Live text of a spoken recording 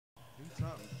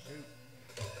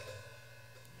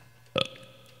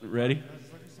Ready?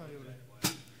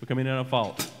 We're coming in on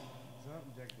fault.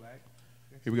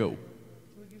 Here we go.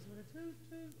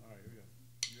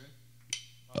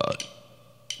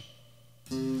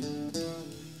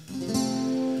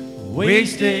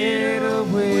 Wasted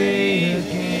away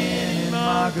again in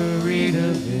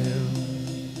Margaritaville,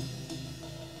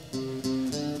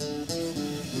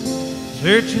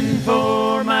 searching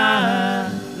for my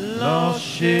lost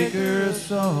shaker of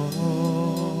soul.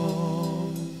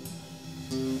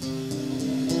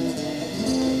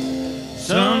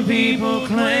 Some people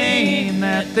claim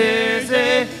that there's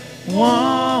a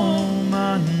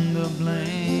woman to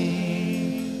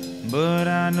blame, but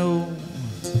I know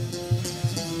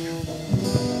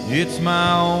it's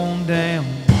my own damn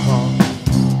fault.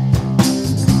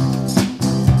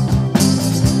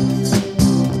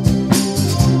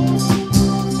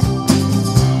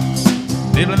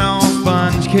 Nibbling on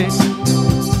sponge cake,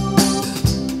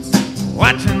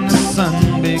 watching the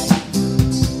sun bake.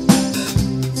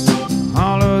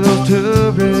 All of those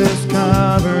tourists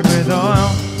covered with oil,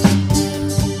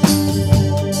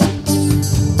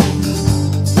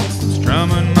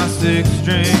 strumming my sixth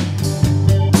string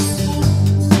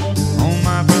on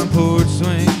my front porch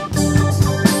swing.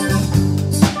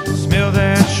 Smell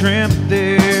that shrimp,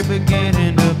 they're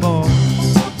beginning to boil.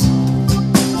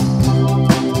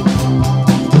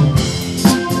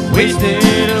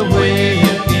 Wasted away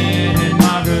again in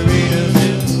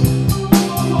Margaritaville,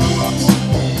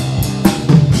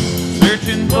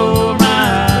 searching for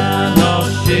my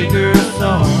lost shaker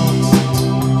song.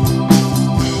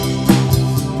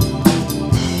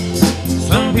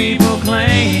 Some people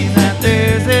claim that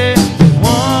there's a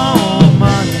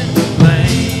woman to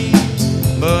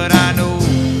blame, but I know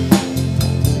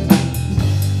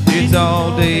it's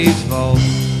all Dave's fault.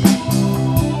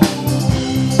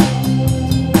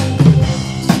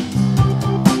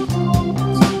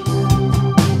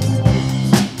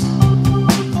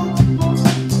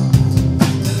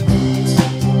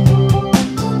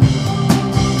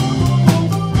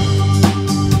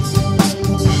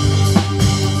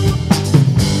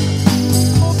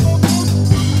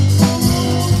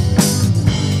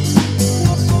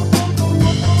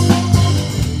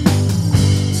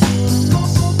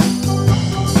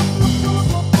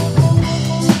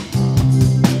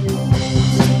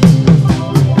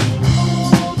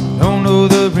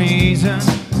 The reason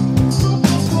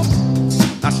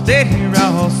I stayed here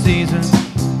all season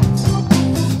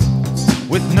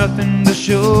with nothing to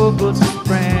show but this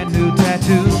brand new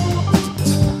tattoo.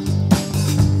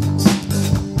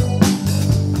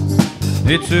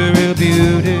 It's a real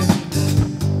beauty,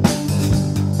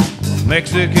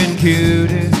 Mexican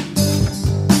cutie.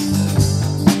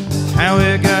 How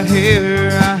it got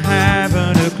here, I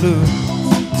haven't a clue.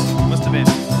 Must have been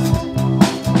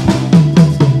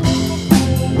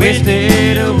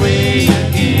wasted away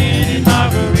again in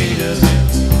Margaritaville,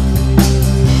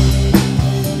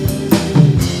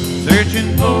 searching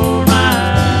for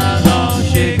my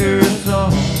lost shaker of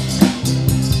soul.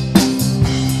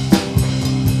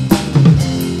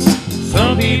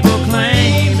 Some people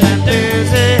claim that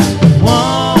there's a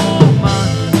woman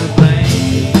to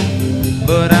blame,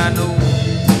 but I know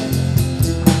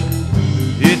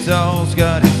it's all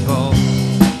Scotty's fault.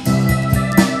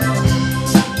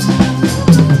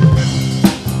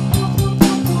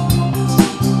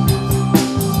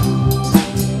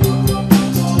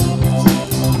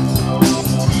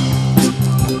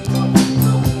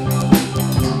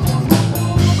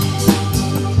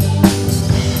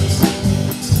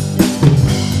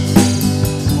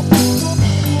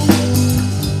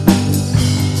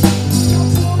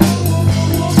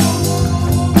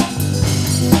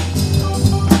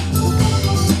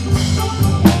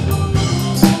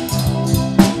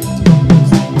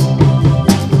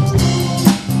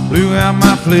 Blew out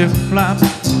my flip-flops,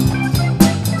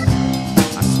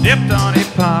 I stepped on a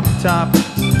pop-top,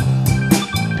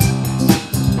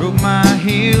 broke my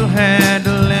heel, had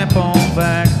to limp on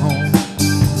back home.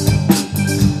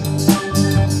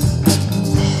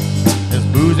 There's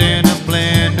booze in a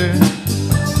blender,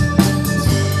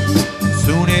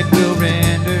 soon it will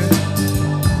render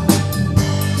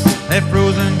that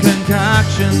frozen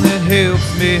concoction that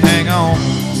helps me hang on.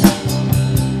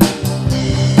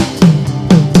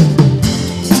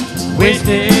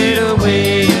 Wasted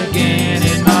away again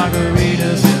in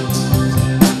Margaritaville,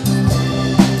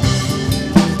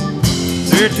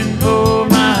 searching for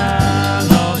my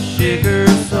lost shaker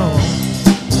soul.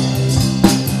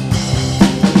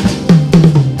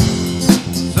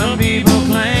 Some people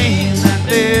claim that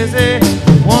there's a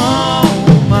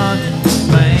woman to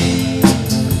blame,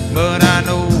 but I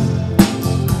know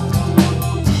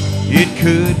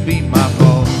could be my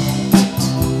fault.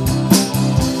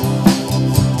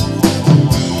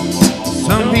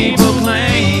 Some people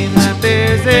claim that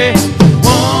there's a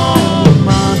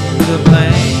woman to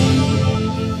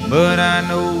blame, but I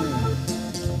know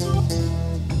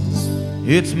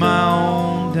it's my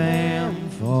own damn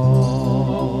fault.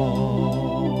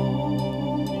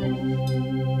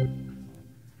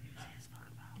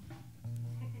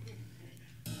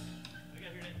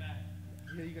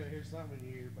 Yeah, you gotta hear something when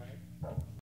you hear it back.